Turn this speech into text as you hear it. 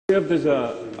served as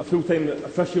a full-time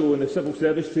official in the civil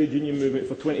service trade union movement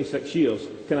for 26 years,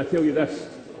 can I tell you this,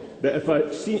 that if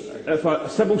a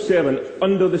civil servant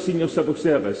under the senior civil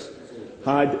service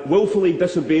had wilfully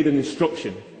disobeyed an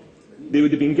instruction, they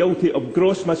would have been guilty of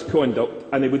gross misconduct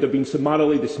and they would have been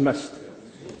summarily dismissed.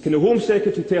 Can the Home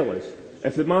Secretary tell us,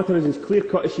 if the matter is as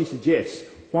clear-cut as she suggests,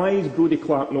 why is Brodie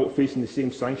Clark not facing the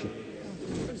same sanction?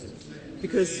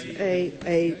 Because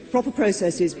a proper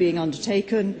process is being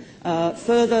undertaken.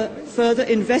 Further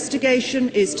investigation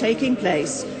is taking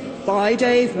place by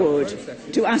Dave Wood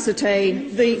to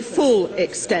ascertain the full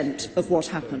extent of what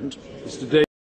happened.